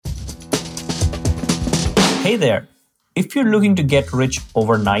Hey there. If you're looking to get rich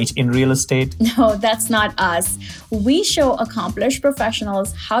overnight in real estate, No, that's not us. We show accomplished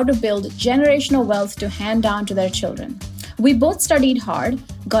professionals how to build generational wealth to hand down to their children. We both studied hard,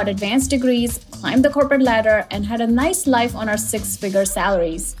 got advanced degrees, climbed the corporate ladder, and had a nice life on our six-figure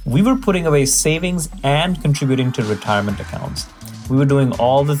salaries. we were putting away savings and contributing to retirement accounts. We were doing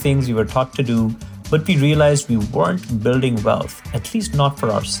all the things we were taught to do, but we realized we weren't building wealth, at least not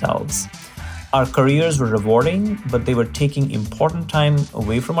for ourselves. Our careers were rewarding, but they were taking important time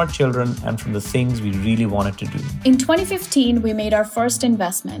away from our children and from the things we really wanted to do. In 2015, we made our first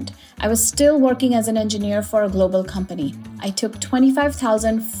investment. I was still working as an engineer for a global company. I took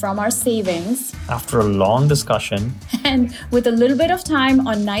 $25,000 from our savings, After a long discussion, and with a little bit of time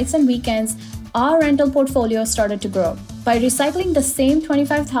on nights and weekends, our rental portfolio started to grow. By recycling the same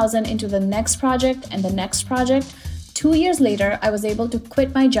 $25,000 into the next project and the next project, 2 years later, I was able to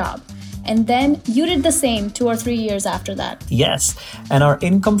quit my job. And then you did the same 2 or 3 years after that. yes, and our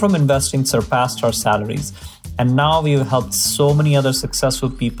income from investing surpassed our salaries. And now we have helped so many other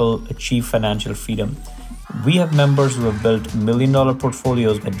successful people achieve financial freedom. We have members who have built million-dollar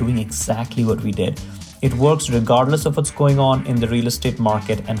portfolios by doing exactly what we did. It works regardless of what's going on in the real estate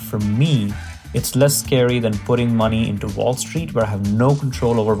market. And for me, it's less scary than putting money into Wall Street where I have no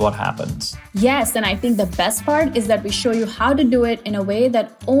control over what happens. Yes, and I think the best part is that we show you how to do it in a way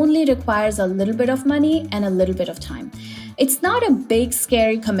that only requires a little bit of money and a little bit of time. It's not a big,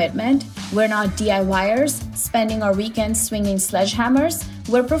 scary commitment. We're not DIYers spending our weekends swinging sledgehammers.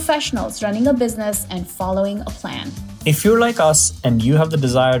 We're professionals running a business and following a plan. If you're like us and you have the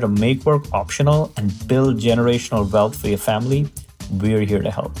desire to make work optional and build generational wealth for your family, we're here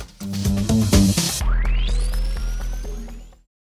to help.